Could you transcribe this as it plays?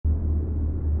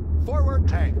Forward.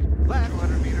 Tank. Left.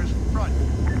 200 meters. Front.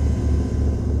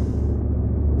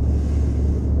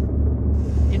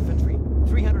 Infantry.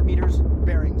 300 meters.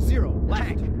 Bearing 0. Left.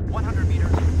 Tank. 100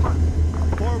 meters. Front.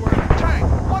 Forward. Tank.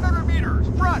 100 meters.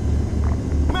 Front.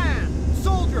 Man.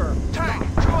 Soldier. Tank.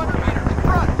 200 meters.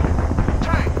 Front.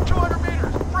 Tank. 200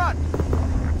 meters. Front.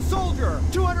 Soldier.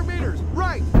 200 meters.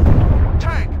 Right.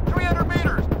 Tank. 300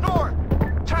 meters. North.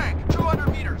 Tank.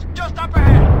 200 meters. Just up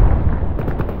ahead.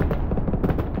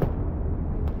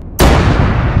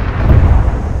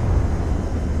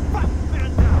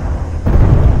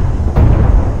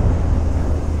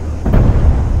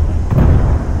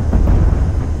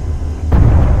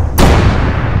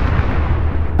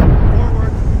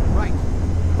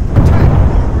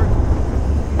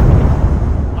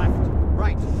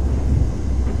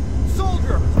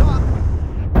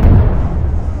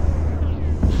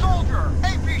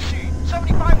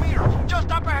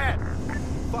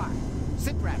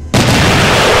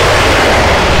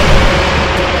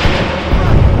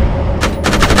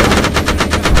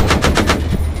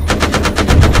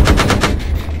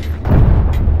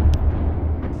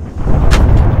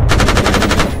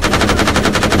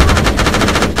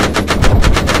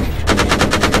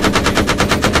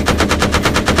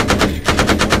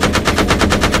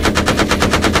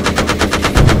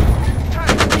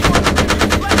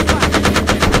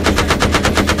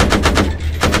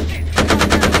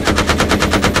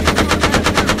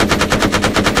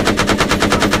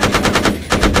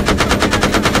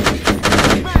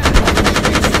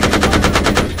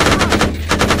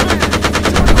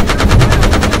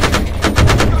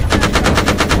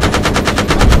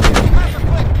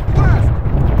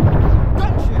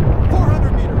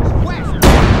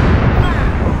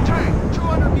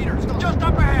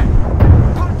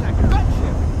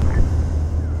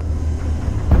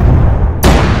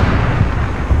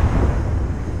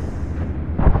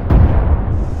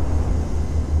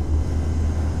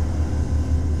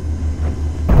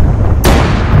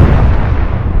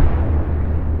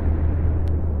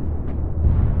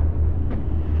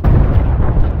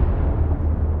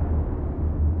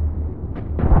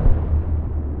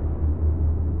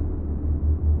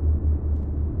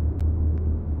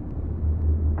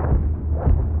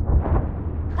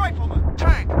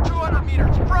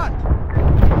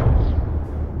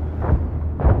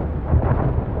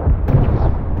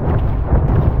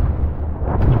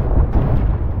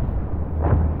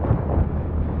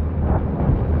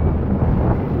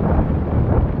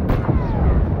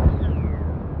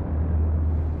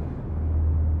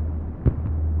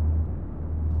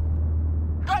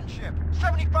 Gunship,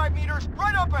 75 meters,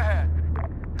 right up ahead.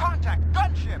 Contact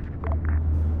gunship.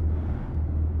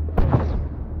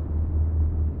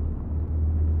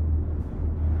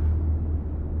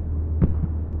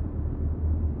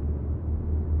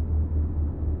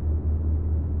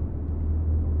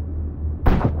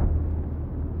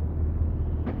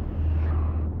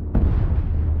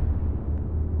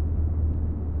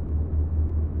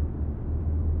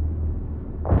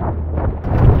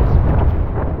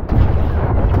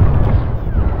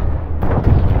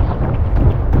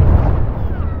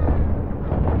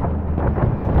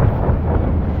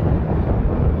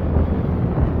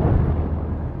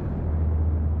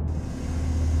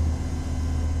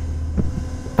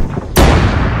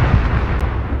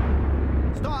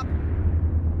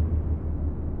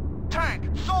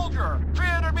 Soldier,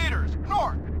 300 meters,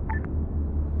 north.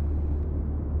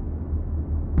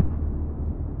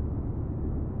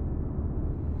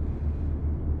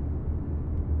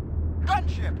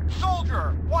 Gunship,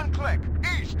 soldier, 1 click,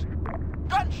 east.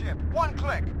 Gunship, 1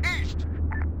 click, east.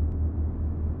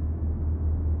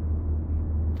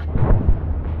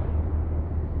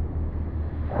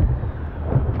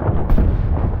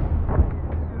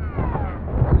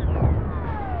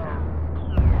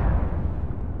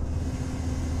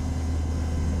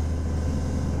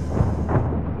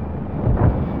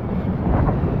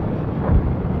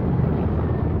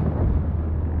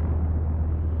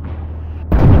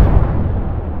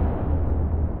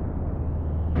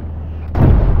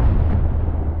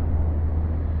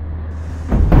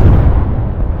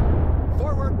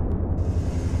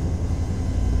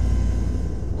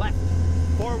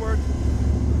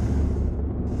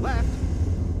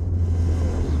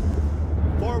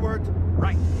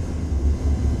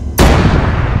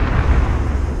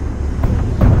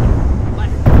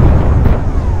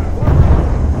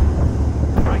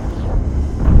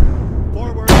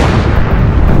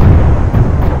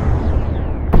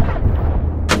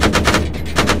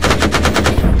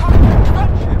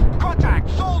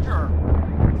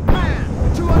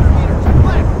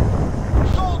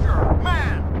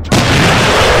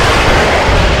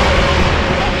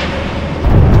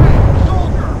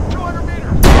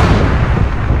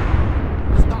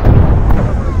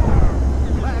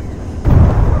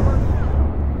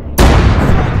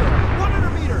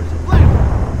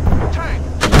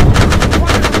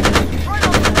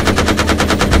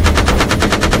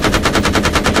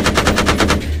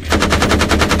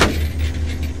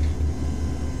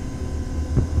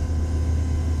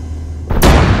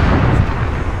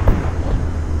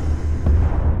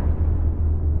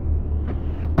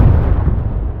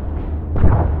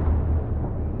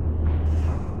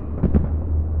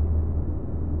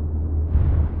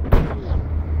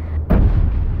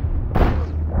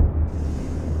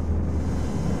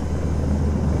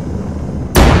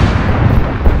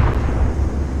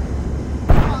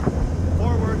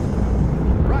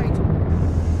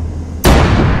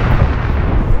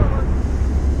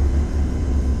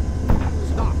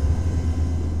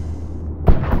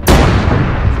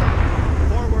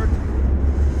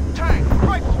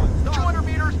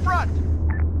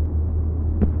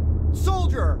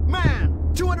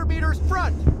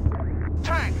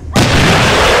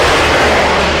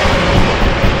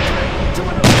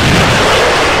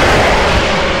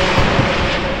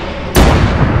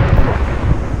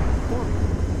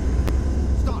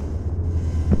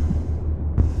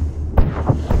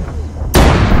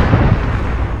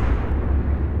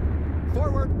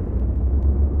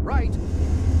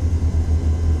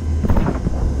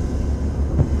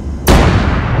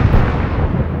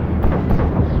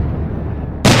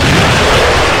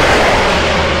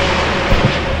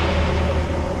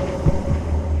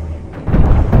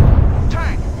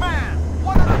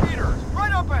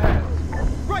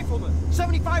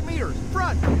 meters,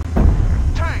 front!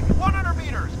 Tank, 100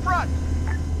 meters, front!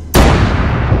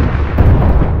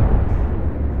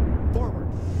 Forward.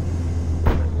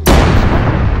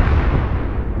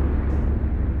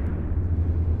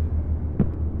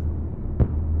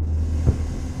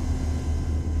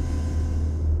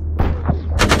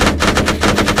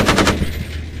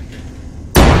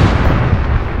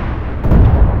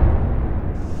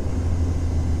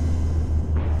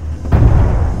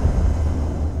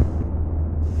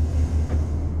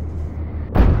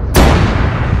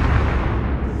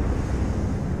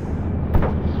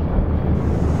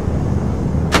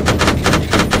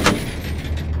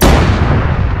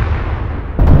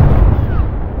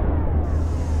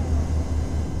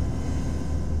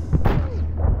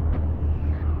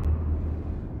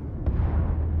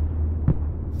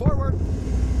 Forward.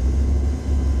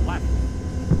 Left.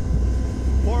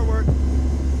 Forward.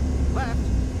 Left.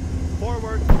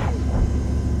 Forward.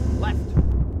 Left.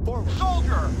 Forward.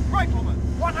 Soldier, rifleman,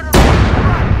 100 meters,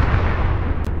 front!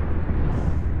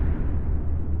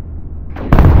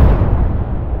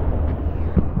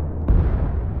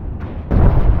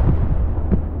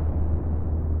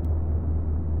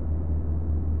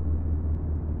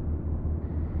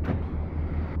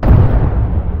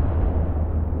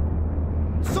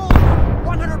 Soldier,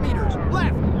 100 meters,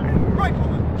 left.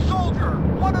 Rifleman, soldier,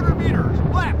 100 meters,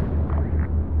 left!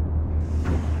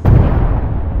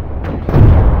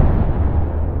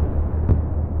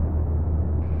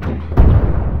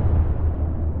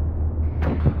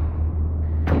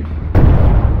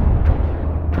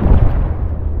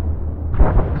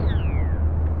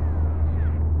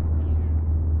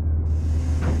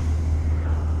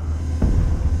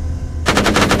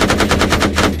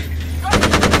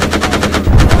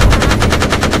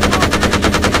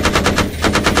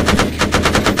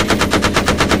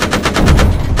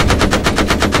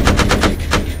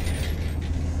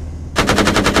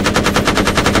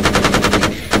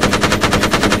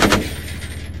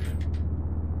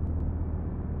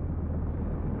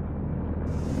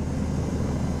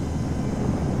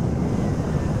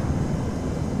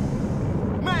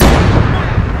 Man,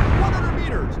 100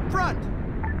 meters, front.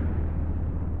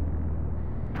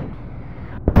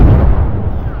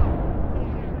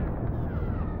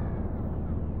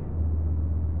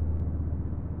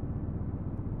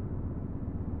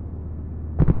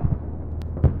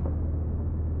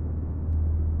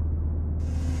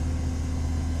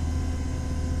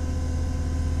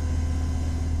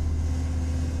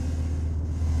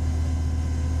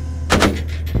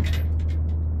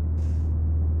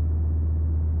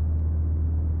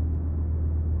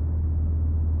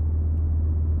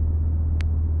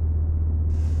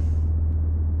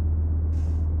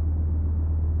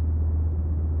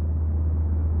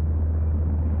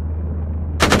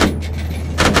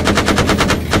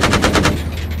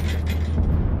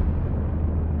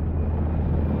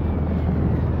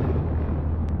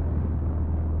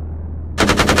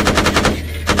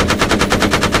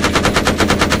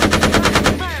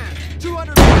 Man,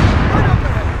 200 meters, right up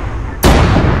ahead.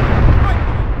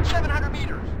 Rifleman, 700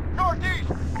 meters,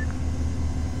 northeast!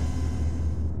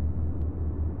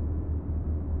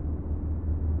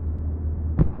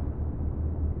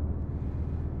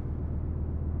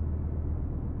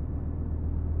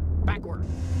 Backward.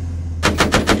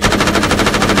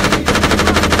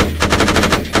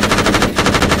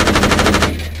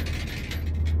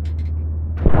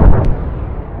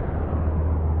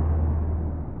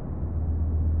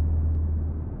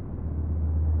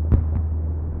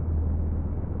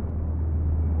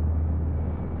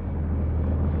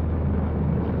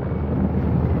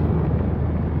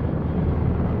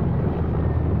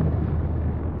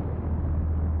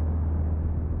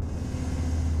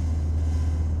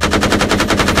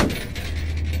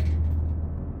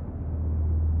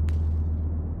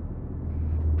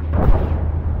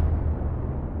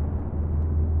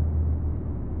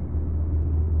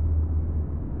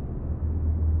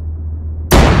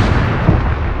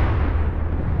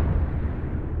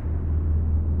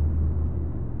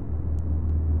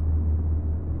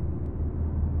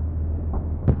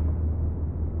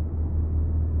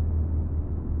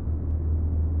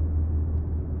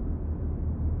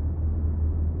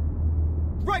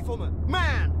 Rifleman,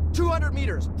 man, 200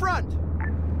 meters, front.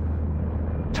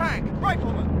 Tank,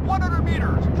 rifleman, 100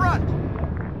 meters, front!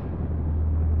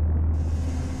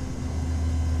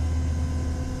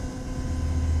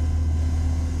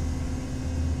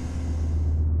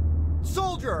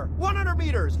 Soldier, 100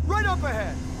 meters, right up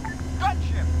ahead.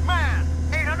 Gunship, man,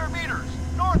 800 meters,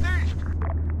 northeast!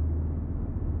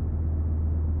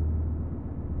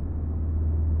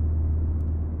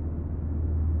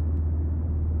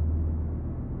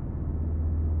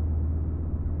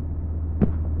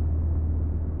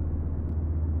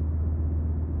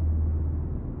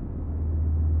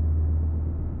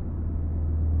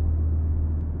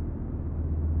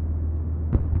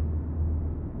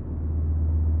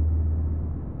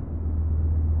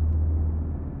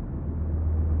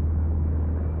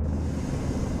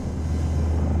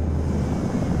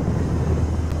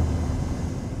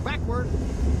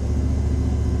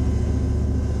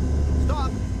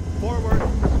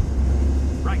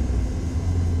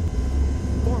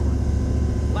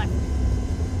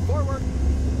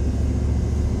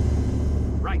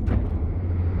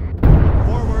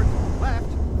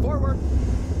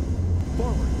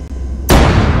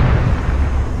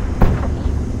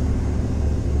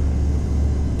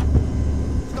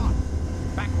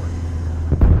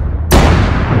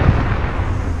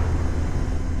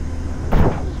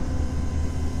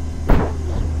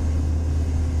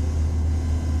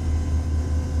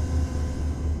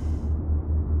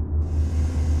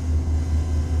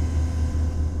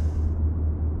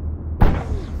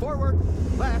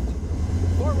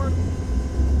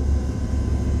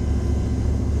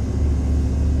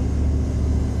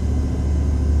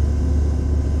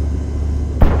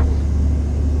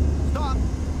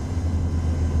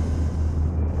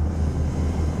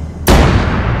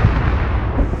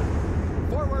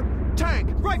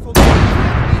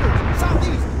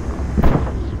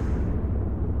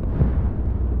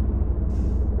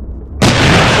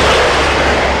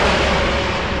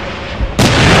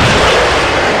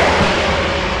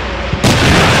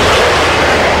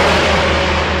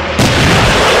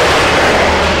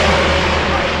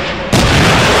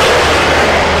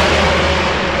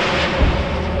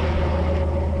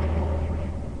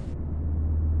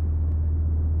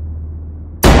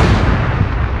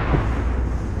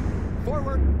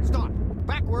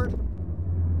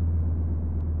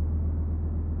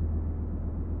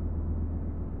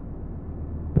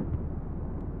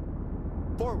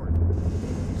 Forward.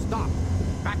 Stop.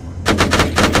 Backward.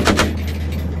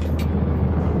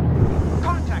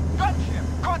 Contact! Gunship!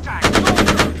 Contact!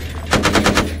 Soldier!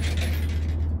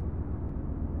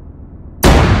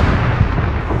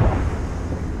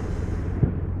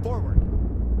 Forward.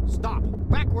 Stop.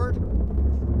 Backward.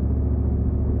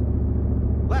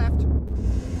 Left.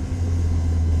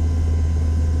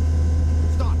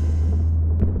 Stop.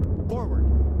 Forward.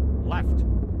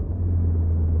 Left.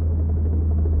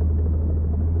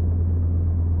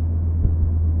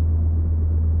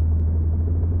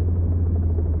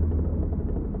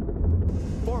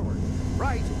 Forward.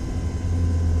 Right.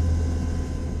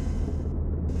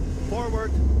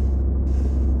 Forward.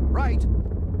 Right.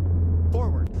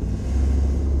 Forward.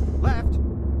 Left.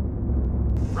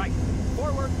 Right.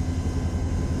 Forward.